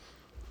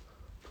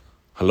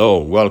Hello,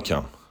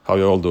 welcome. How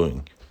you all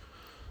doing?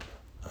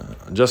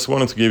 I just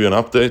wanted to give you an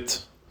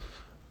update.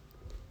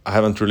 I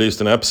haven't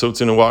released an episode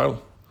in a while.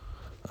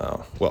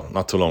 Well,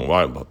 not too long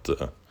while,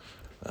 but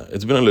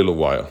it's been a little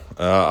while.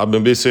 I've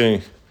been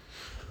busy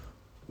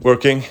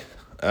working,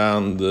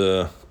 and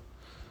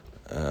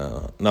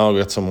now I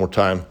get some more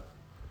time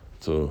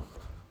to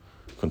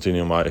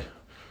continue my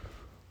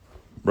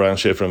Brian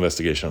Schaefer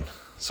investigation,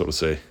 so to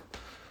say.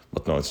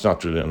 But no, it's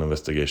not really an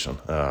investigation.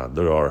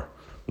 There are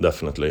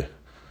definitely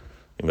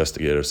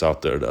investigators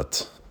out there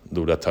that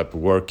do that type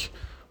of work,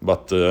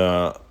 but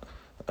the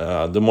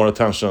more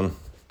attention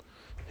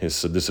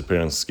his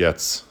disappearance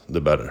gets,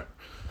 the better.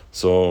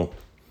 So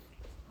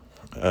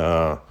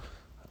I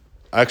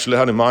actually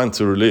had in mind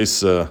to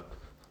release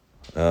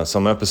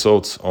some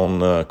episodes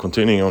on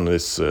continuing on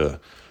this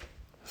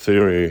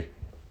theory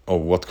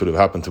of what could have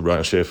happened to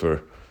Brian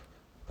Schaefer,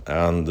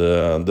 and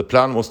the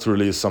plan was to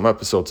release some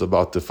episodes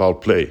about the foul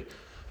play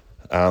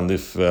and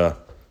if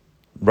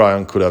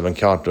Brian could have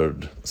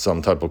encountered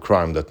some type of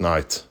crime that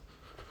night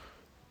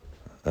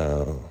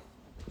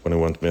when he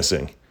went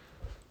missing.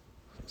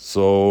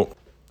 So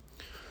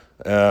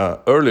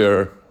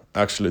earlier,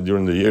 actually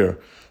during the year,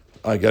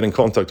 I got in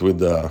contact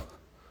with a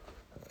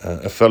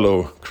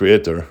fellow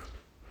creator,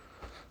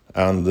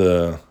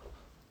 and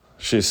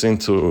she's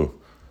into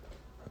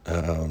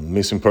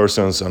missing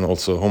persons and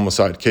also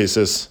homicide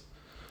cases.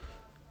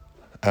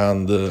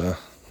 And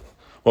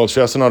well, she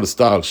has another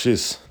style.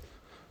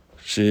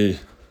 She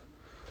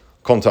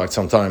contacts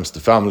sometimes the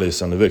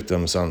families and the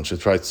victims, and she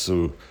tries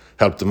to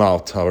help them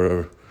out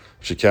however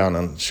she can.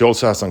 And she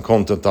also has some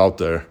content out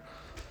there,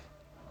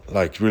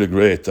 like really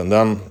great. And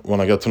then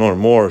when I got to know her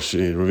more,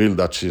 she revealed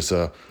that she's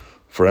a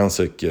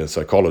forensic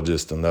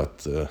psychologist, and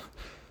that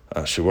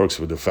she works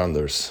with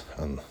offenders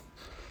and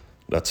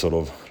that sort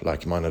of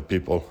like-minded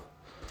people.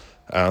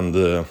 And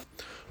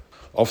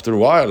after a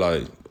while,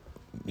 I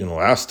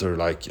asked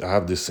her, I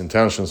have these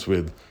intentions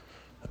with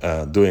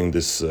doing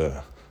this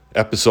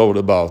episode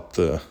about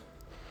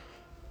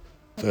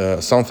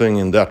something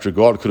in that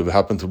regard could have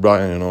happened to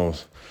Brian,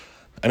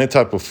 any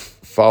type of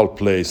foul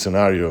play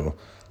scenario.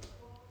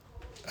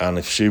 And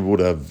if she would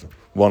have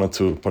wanted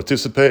to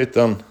participate,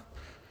 then,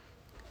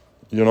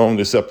 in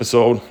this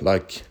episode,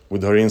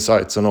 with her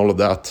insights and all of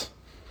that.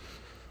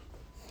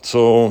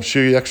 So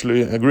she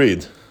actually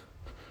agreed.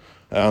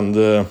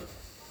 And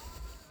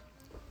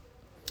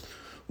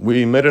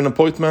we made an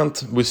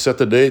appointment, we set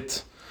a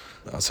date.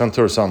 I sent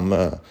her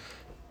some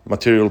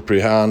material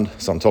pre-hand,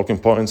 some talking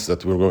points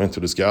that we were going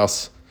to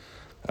discuss.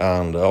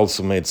 And I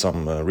also made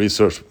some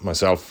research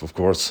myself, of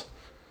course.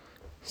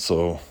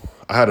 So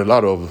I had a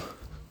lot of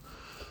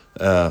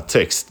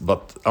text,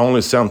 but I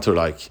only sent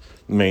her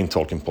main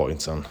talking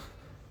points. And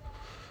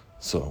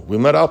so we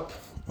met up.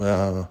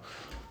 The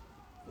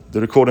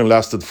recording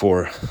lasted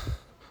for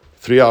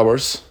 3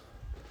 hours.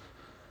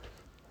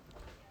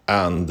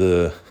 And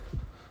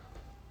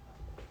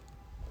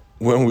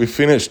when we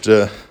finished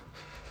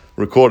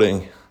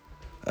recording,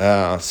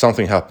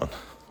 something happened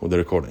with the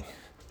recording.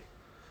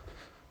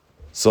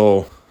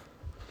 So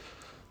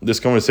this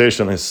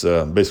conversation is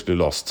basically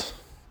lost.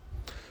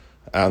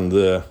 And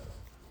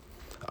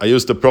I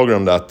used a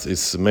program that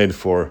is made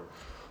for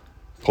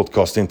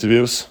podcast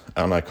interviews,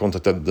 and I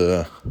contacted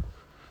the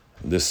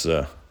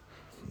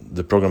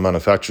program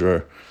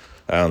manufacturer,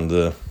 and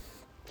they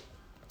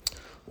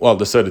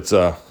said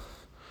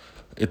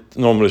it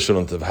normally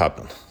shouldn't have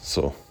happened.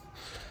 So,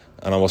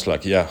 and I was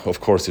like, yeah, of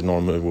course it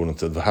normally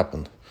wouldn't have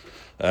happened.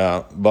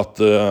 But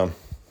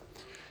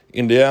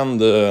in the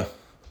end,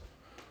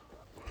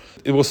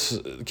 it was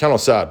kind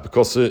of sad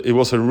because it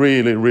was a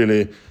really,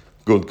 really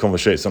good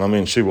conversation. I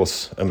mean, she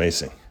was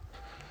amazing.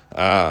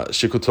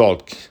 She could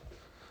talk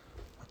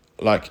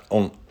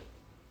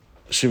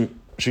she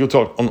could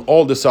talk on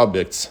all the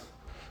subjects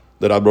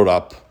that I brought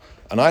up.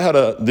 And I had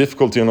a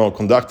difficulty,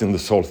 conducting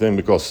this whole thing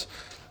because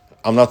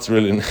I'm not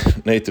really a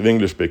native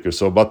English speaker.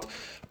 So, but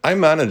I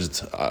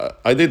managed.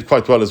 I did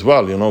quite well as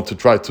well, to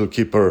try to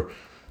keep her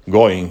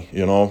going,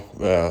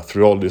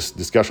 through all these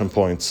discussion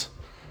points.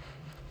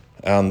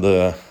 And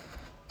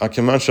I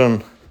can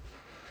mention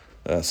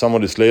some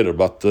of this later,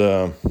 but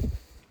it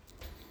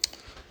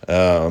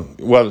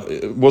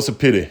was a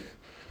pity.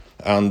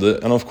 And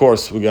of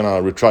course, we're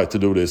gonna retry to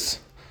do this.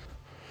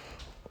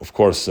 Of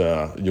course,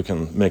 you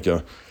can make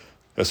a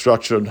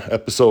structured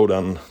episode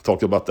and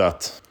talk about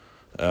that.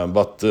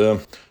 But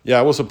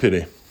it was a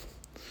pity.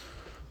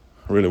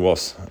 Really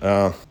was.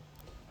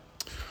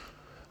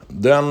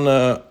 Then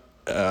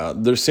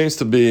there seems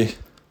to be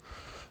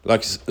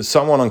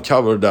someone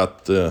uncovered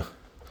that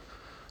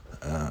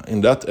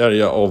in that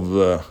area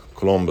of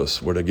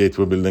Columbus, where the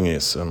Gateway building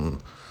is,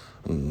 and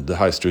the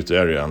High Street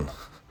area, and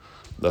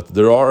that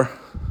there are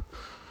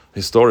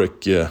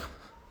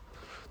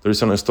there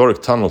is an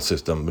historic tunnel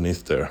system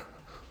beneath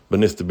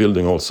the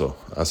building also,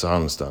 as I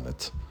understand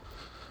it.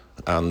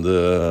 And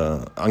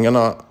I'm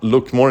gonna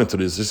look more into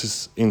this. This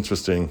is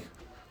interesting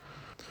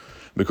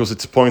because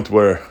it's a point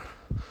where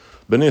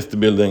beneath the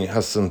building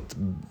hasn't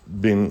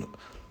been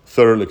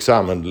thoroughly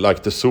examined.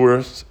 Like the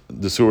sewers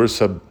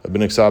have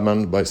been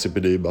examined by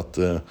CPD, but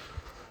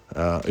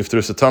if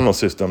there's a tunnel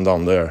system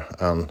down there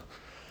and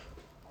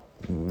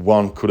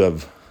one could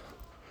have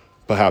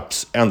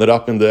perhaps ended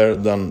up in there,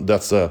 then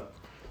that's a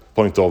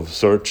point of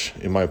search,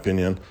 in my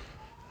opinion.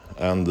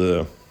 And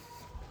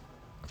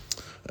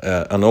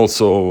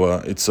also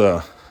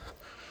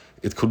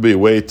it could be a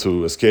way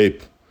to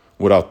escape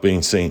without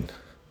being seen.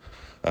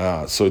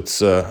 So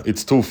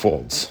it's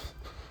twofold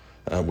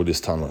with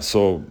this tunnel.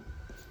 So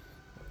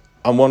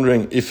I'm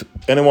wondering if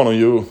any one of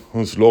you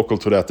who's local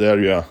to that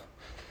area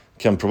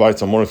can provide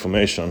some more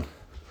information.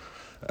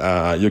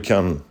 You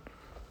can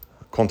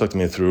contact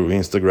me through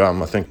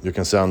Instagram. I think you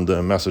can send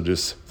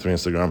messages through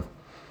Instagram.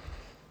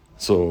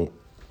 So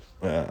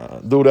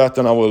do that,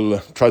 and I will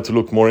try to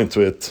look more into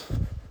it.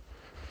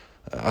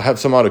 I have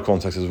some other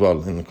contacts as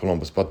well in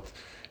Columbus, but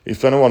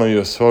if any one of you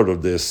has heard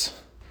of this,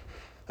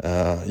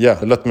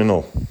 let me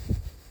know.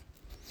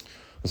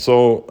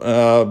 So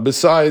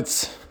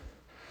besides,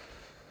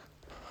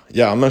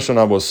 I mentioned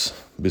I was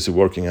busy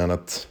working, and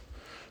at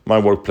my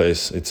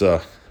workplace, it's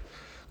a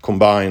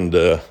combined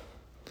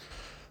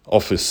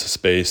office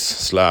space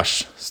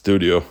 /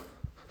 studio.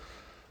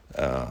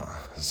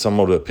 Some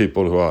of the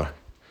people who I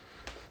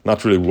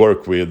not really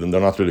work with, and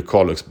they're not really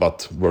colleagues,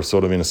 but we're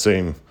sort of in the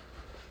same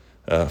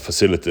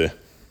facility.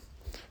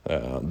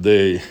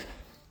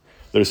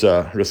 There's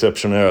a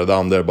reception area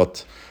down there,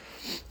 but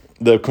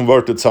they've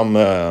converted some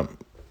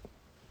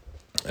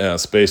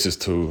spaces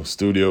to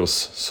studios.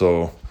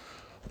 So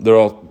there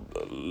are a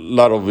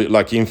lot of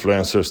like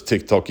influencers,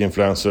 TikTok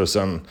influencers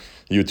and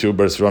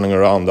YouTubers running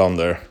around down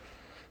there.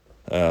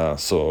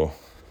 So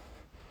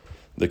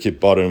they keep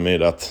bothering me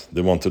that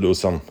they want to do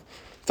some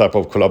type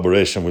of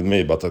collaboration with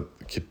me, but I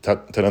keep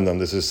telling them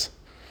this is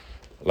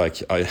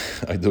like I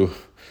do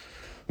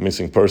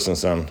missing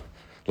persons, and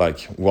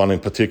like one in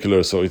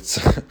particular, so it's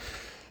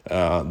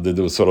they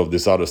do sort of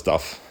this other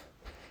stuff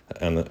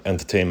and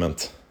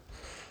entertainment.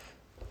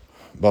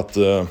 But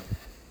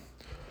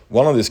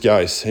one of these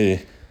guys,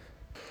 he's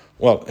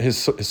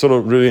sort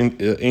of really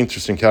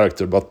interesting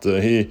character, but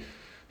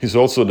he's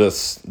also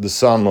the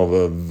son of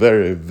a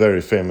very,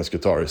 very famous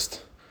guitarist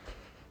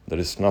that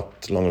is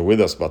not longer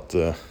with us, but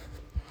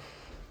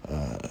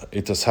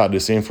it has had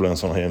this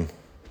influence on him.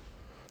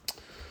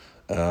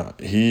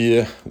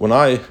 When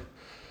I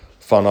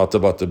found out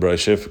about the Brian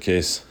Schaefer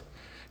case,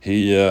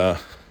 he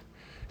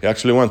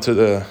actually went to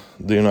the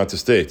United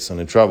States, and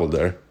he traveled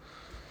there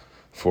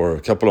for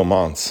a couple of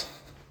months.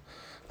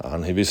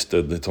 And he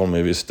told me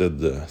he visited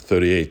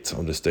 38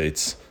 of the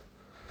states,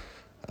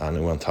 and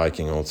he went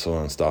hiking also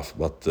and stuff.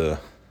 But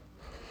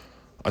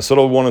I sort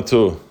of wanted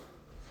to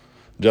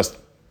just,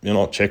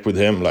 check with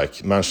him,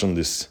 like mention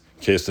this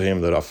case to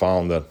him that I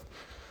found, that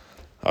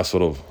I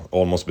sort of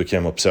almost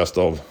became obsessed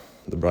of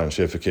the Brian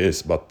Schaefer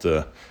case. But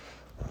to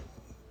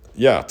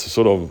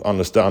sort of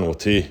understand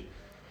what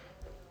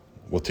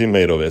he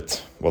made of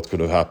it, what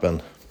could have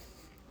happened.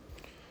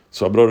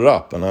 So I brought it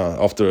up, and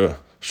after a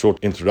short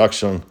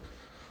introduction,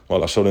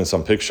 I showed him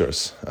some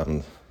pictures,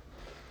 and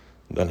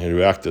then he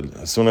reacted.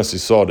 As soon as he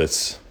saw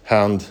this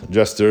hand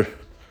gesture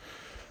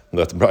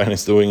that Brian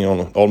is doing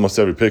on almost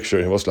every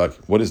picture, he was like,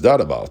 "What is that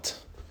about?"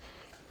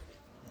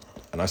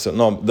 And I said,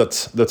 "No,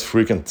 that's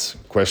frequent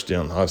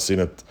question. I've seen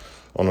it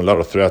on a lot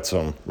of threads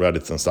on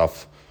Reddit and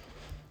stuff.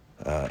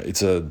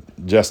 It's a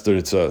gesture.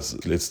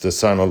 It's the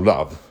sign of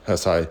love,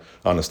 as I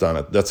understand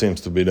it. That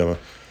seems to be the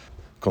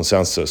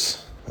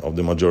consensus of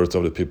the majority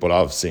of the people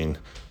I've seen,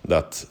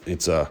 that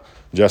it's a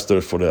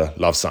gesture for the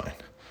love sign."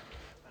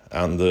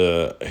 And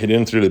he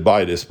didn't really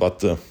buy this,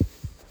 but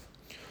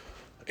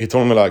he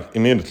told me like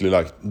immediately,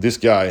 like, this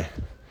guy,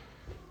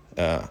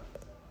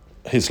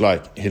 he's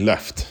like, he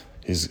left,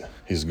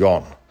 he's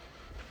gone,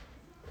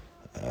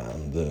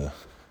 and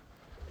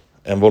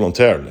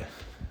involuntarily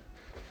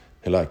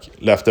he like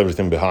left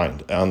everything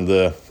behind. And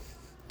I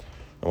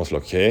was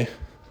like, okay,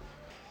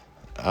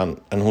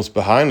 and who's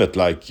behind it,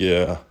 like,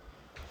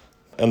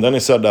 and then he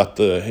said that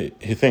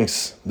he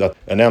thinks that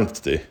an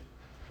entity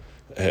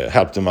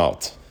helped him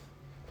out.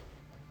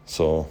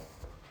 So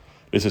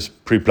this is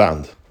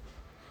pre-planned,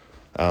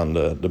 and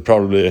they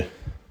probably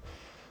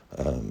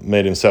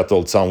made him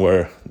settled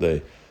somewhere.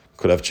 They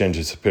could have changed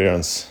his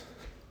appearance,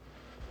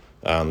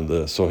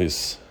 and so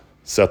he's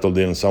settled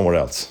in somewhere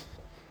else.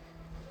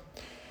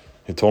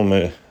 He told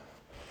me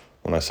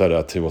when I said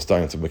that he was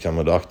dying to become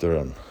a doctor,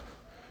 and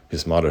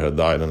his mother had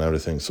died and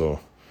everything. So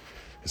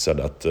he said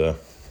that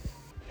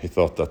he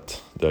thought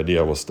that the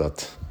idea was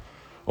that,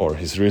 or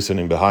his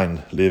reasoning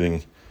behind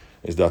leaving,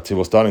 is that he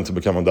was starting to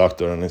become a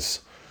doctor, and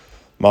his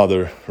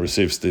mother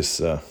receives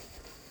this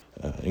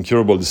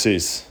incurable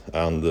disease,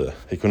 and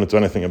he couldn't do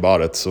anything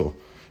about it. So,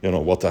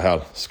 what the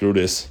hell, screw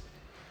this.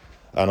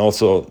 And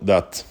also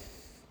that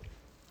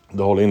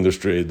the whole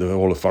industry, the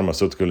whole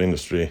pharmaceutical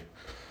industry,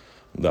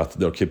 that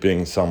they're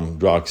keeping some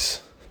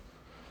drugs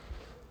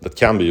that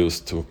can be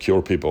used to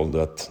cure people,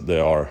 that they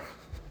are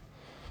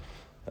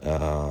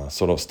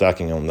sort of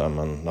stacking on them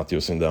and not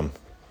using them.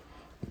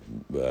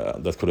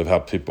 That could have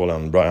helped people,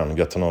 and Brian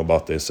get to know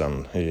about this,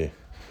 and he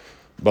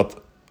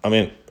But I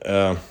mean,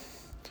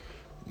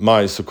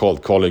 my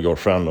so-called colleague or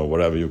friend or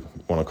whatever you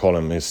want to call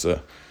him is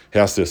he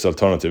has this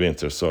alternative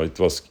interest. So it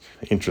was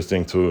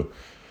interesting to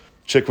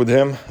check with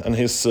him and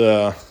his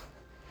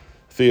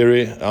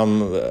theory.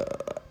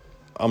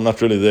 I'm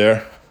not really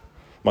there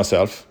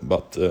myself,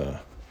 but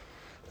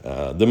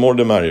the more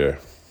the merrier.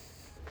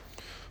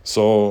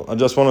 So I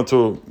just wanted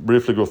to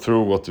briefly go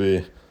through what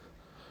we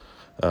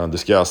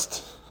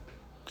discussed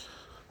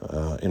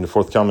in the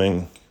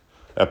forthcoming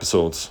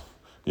episodes.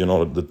 You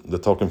know, the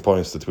talking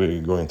points that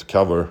we're going to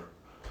cover.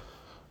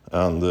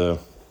 And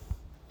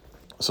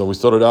so we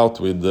started out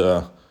with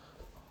the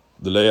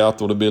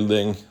layout of the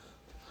building,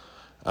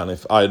 and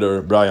if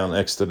either Brian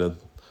exited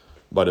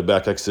by the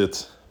back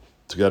exit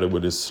together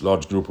with this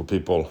large group of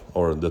people,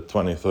 or the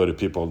 20-30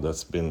 people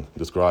that's been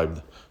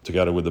described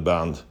together with the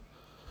band,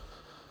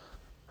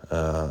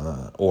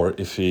 or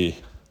if he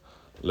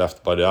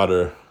left by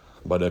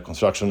the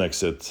construction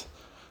exit,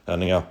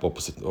 ending up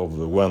opposite of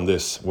where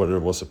there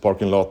was a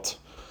parking lot.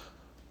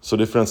 So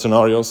different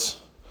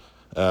scenarios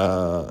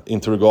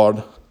into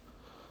regard.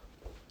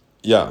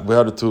 Yeah, we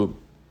had the two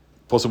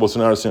possible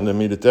scenarios in the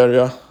immediate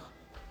area,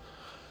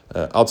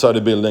 outside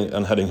the building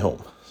and heading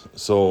home.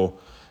 So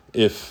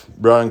if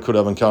Brian could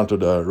have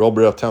encountered a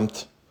robbery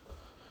attempt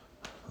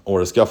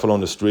or a scuffle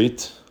on the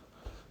street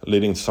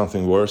leading to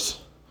something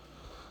worse,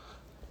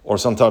 or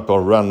some type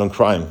of random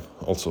crime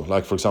also,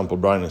 like for example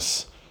Brian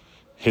is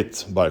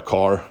hit by a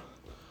car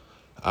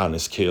and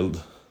is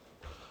killed,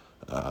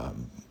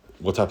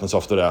 what happens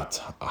after that?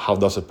 How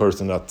does a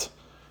person that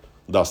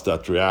does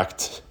that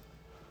react?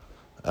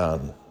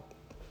 And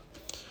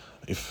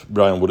if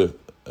Brian would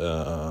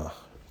have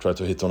tried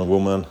to hit on a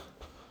woman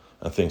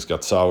and things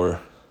got sour,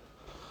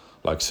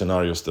 like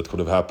scenarios that could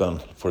have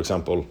happened, for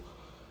example,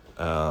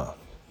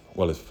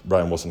 if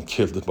Brian wasn't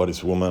killed by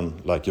this woman,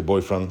 like a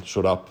boyfriend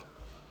showed up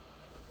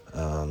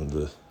and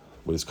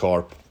with his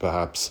car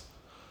perhaps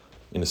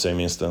in the same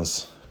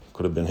instance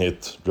could have been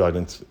hit,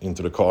 dragged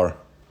into the car.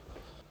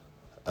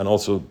 And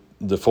also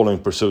the following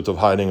pursuit of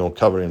hiding or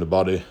covering the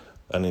body,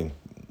 and in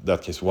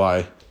that case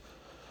why,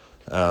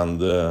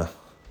 and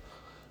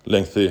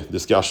lengthy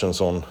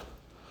discussions on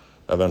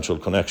eventual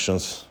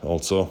connections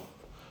also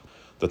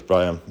that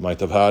Brian might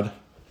have had,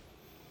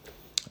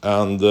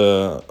 and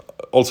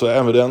also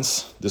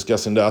evidence,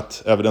 discussing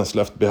that, evidence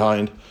left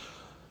behind,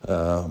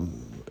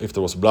 if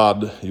there was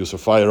blood, use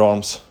of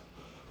firearms,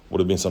 would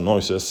have been some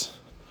noises,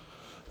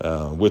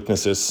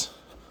 witnesses,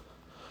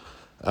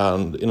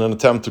 and in an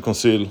attempt to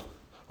conceal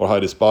or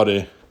hide his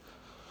body,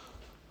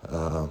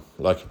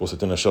 like was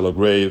it in a shallow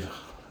grave,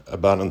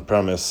 abandoned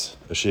premise,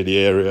 a shady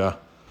area,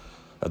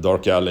 a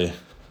dark alley.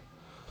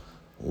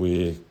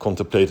 We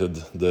contemplated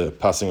the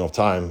passing of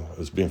time.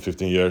 It's been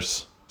 15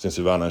 years since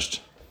he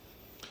vanished,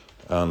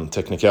 and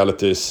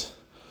technicalities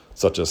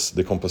such as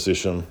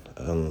decomposition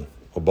and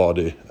of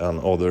body and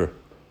other.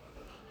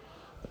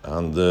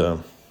 And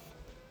then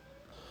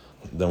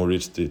we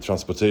reached the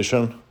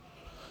transportation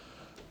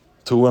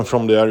to and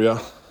from the area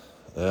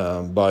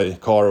by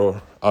car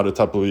or other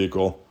type of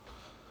vehicle,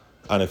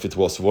 and if it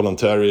was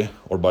voluntary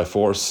or by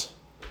force.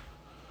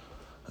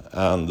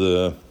 And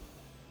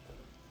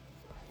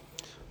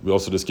we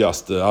also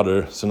discussed the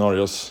other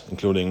scenarios,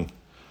 including,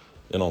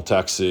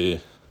 taxi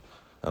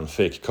and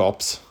fake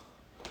cops.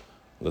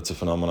 That's a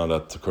phenomenon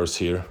that occurs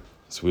here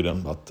in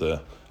Sweden, but I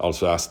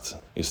also asked,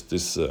 is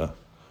this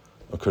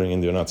occurring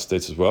in the United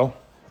States as well?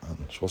 And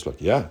she was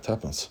like, yeah, it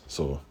happens.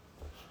 So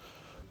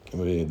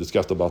we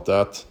discussed about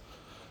that.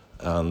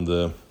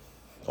 And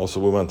also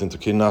we went into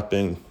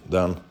kidnapping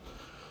then.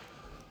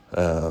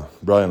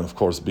 Brian, of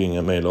course, being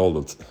a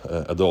male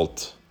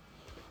adult,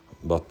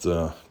 but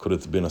could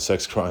it have been a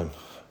sex crime?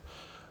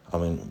 I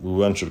mean, we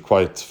ventured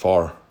quite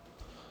far.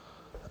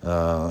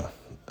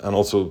 And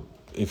also,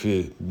 if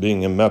he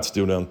being a med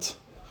student,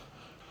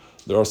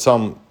 there are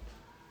some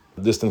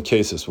distant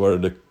cases where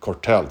the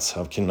cartels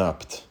have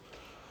kidnapped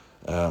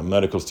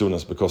medical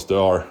students because they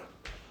are,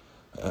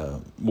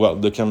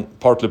 they can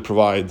partly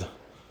provide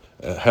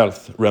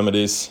health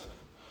remedies,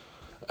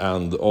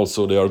 and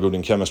also they are good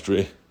in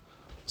chemistry.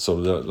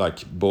 So they're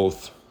like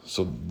both.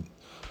 So,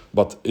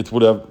 but it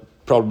would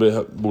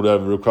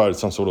have required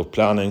some sort of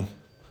planning.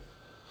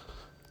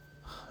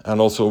 And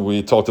also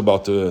we talked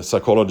about the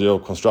psychology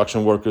of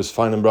construction workers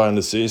finding Brian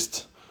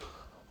deceased,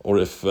 or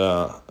if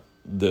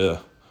the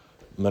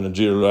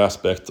managerial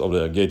aspect of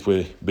the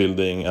Gateway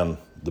building and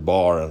the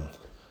bar, and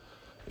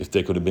if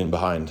they could have been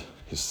behind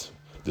his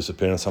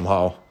disappearance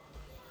somehow.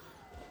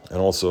 And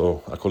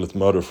also, I call it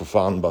murder for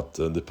fun, but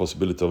the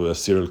possibility of a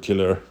serial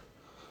killer,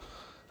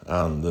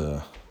 and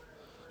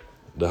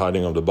the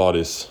hiding of the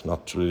bodies,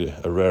 not really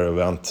a rare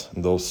event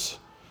in those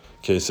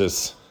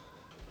cases.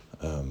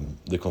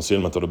 The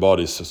concealment of the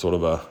bodies is sort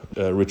of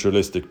a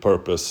ritualistic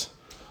purpose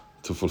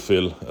to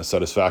fulfill a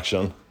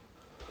satisfaction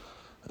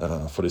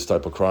for this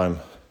type of crime.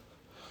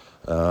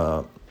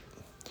 And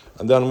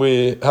then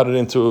we headed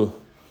into,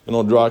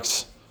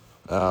 drugs.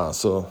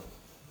 So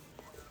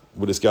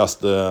we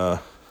discussed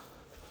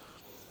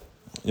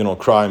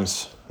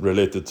crimes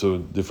related to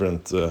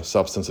different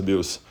substance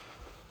abuse,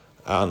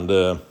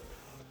 And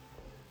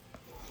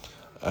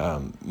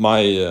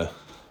my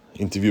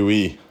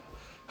interviewee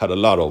had a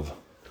lot of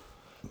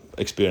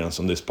experience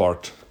on this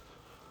part.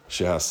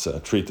 She has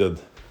treated,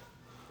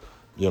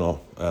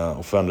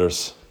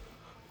 offenders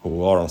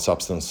who are on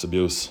substance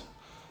abuse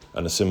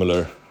and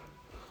similar.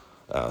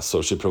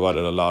 So she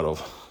provided a lot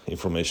of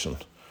information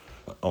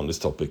on this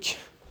topic.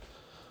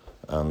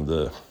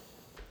 And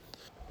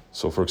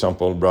so, for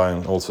example,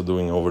 Brian also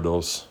doing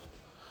overdose.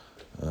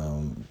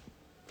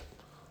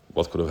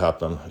 What could have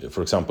happened?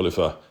 For example,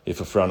 if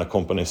a friend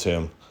accompanies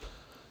him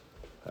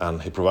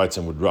and he provides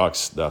him with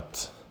drugs,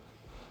 that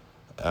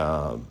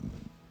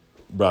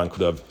Brian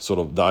could have sort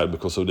of died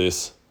because of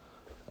this.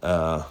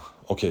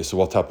 Okay, so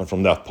what happened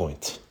from that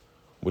point?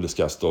 We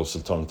discussed those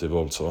alternatives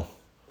also.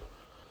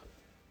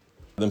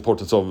 The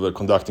importance of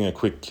conducting a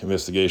quick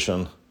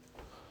investigation,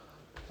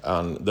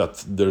 and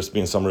that there's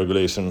been some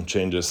regulation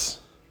changes.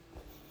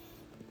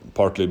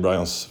 Partly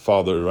Brian's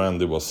father,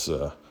 Randy, was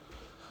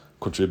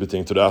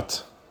contributing to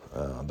that.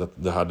 That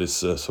they had this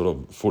sort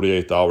of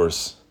 48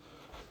 hours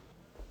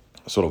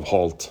sort of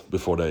halt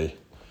before they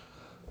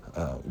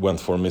went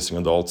for missing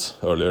adults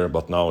earlier.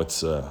 But now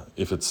it's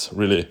if it's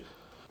really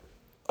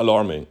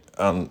alarming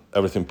and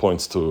everything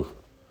points to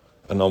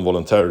a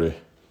non-voluntary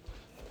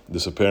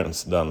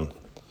disappearance, then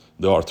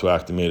they are to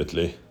act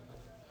immediately.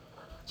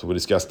 So we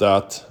discussed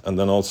that, and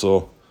then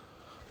also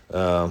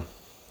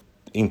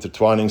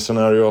intertwining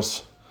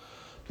scenarios.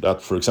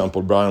 That, for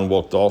example, Brian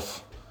walked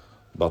off,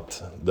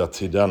 but that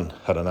he then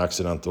had an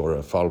accident or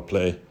a foul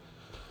play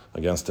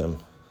against him,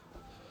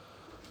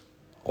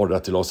 or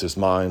that he lost his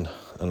mind,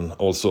 and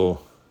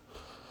also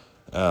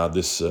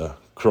this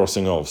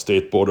crossing of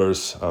state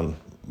borders and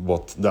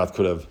what that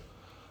could have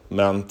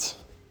meant.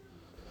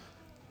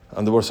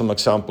 And there were some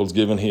examples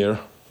given here.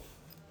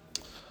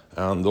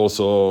 And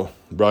also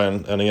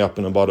Brian ending up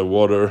in a body of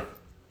water.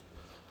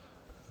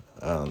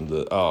 And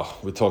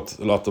we talked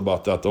a lot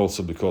about that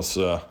also because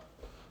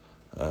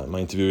my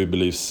interviewee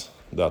believes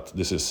that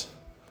this is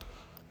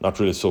not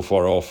really so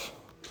far off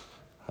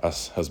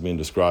as has been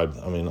described.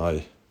 I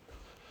mean,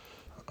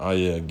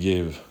 I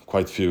gave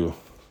quite few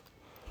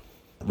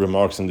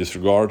remarks in this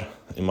regard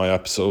in my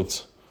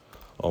episodes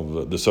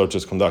of the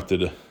searches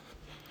conducted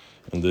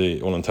in the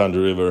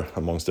Olentangy River,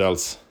 amongst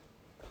else.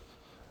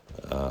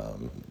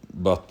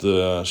 But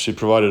she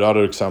provided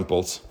other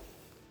examples.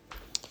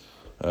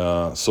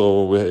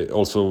 So we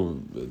also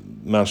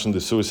mentioned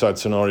the suicide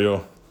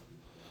scenario,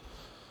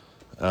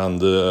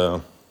 and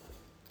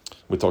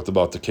we talked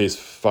about the case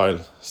file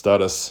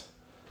status,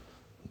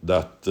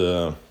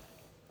 that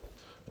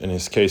in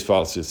his case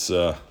files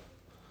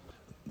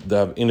they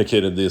have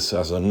indicated this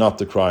as a not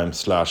a crime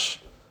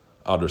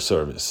 / other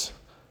service,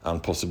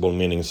 and possible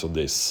meanings of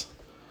this.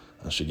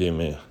 And she gave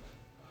me,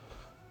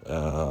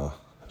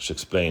 she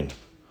explained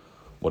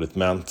what it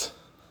meant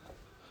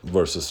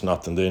versus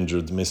not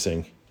endangered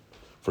missing,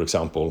 for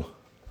example.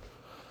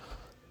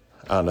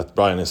 And that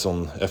Brian is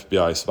on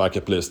FBI's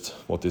VICAP list,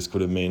 what this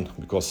could have mean,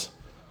 because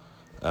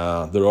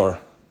there are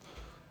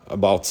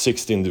about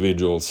 60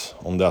 individuals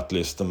on that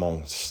list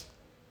amongst,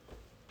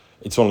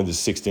 it's only the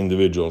 60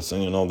 individuals,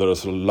 and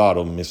there's a lot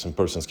of missing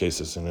persons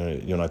cases in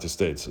the United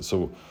States.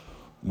 So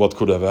what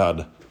could have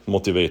had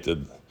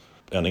motivated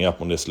ending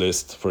up on this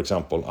list, for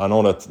example? I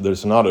know that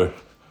there's another,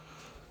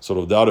 sort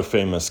of the other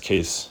famous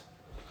case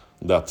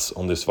that's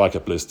on this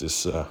VICAP list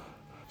is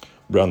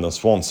Brendan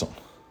Swanson,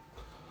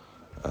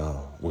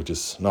 which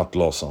is not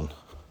Lawson,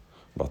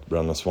 but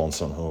Brendan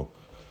Swanson, who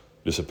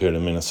disappeared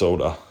in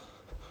Minnesota.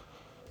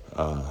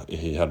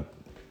 He had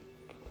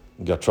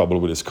got trouble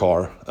with his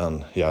car,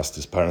 and he asked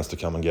his parents to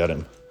come and get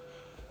him.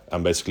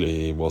 And basically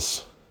he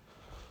was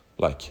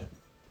like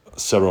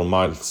several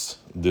miles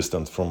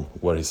distant from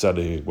where he said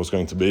he was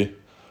going to be.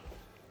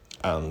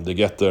 And they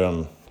get there,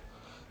 and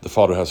the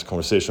father has a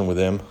conversation with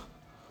him.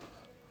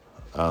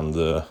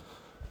 And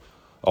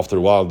after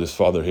a while, this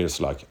father hears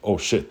like, "Oh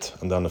shit,"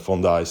 and then the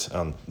phone dies,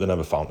 and they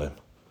never found him.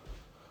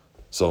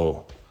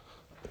 So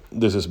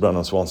this is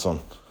Brendan Swanson,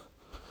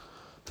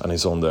 and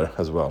he's on there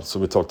as well. So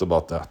we talked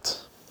about that.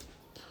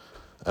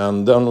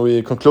 And then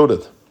we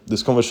concluded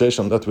this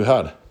conversation that we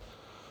had.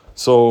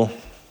 So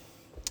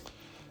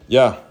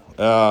yeah,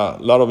 a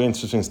lot of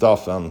interesting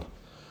stuff, and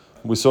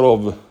we sort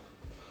of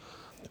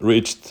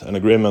reached an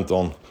agreement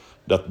on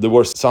that there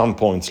were some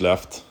points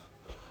left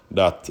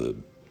that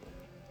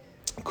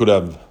could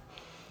have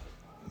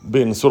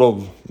been sort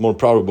of more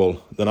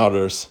probable than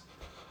others,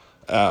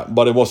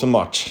 but it wasn't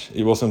much.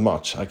 It wasn't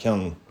much. I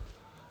can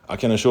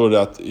assure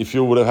that if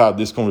you would have had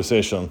this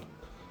conversation,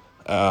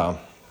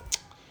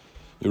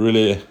 you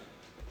really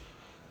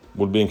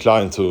would be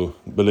inclined to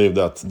believe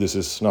that this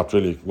is not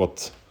really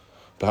what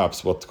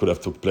could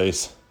have took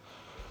place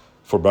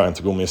for Brian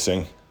to go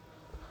missing.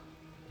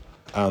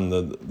 And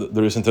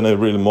there isn't any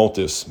real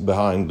motives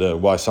behind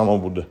why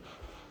someone would,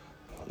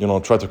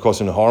 try to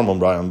cause any harm on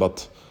Brian,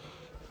 but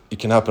it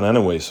can happen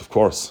anyways, of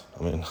course.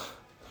 I mean,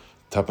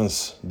 it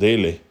happens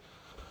daily.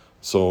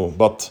 So,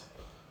 but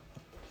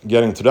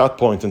getting to that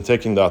point and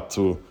taking that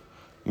to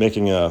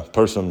making a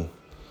person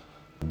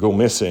go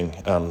missing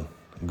and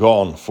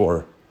gone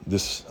for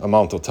this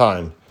amount of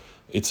time,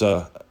 it's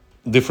a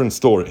different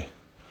story.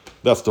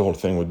 That's the whole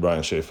thing with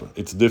Brian Schaefer.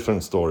 It's a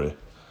different story.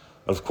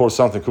 Of course,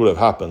 something could have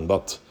happened,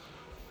 but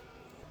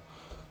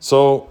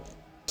so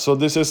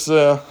this is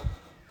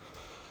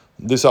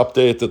this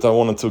update that I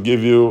wanted to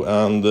give you,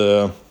 and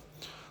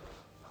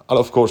I'll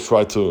of course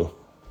try to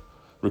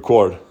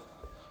record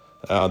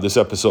these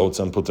episodes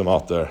and put them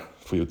out there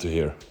for you to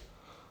hear.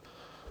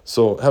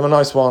 So have a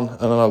nice one,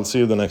 and I'll see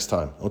you the next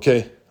time.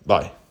 Okay,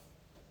 bye.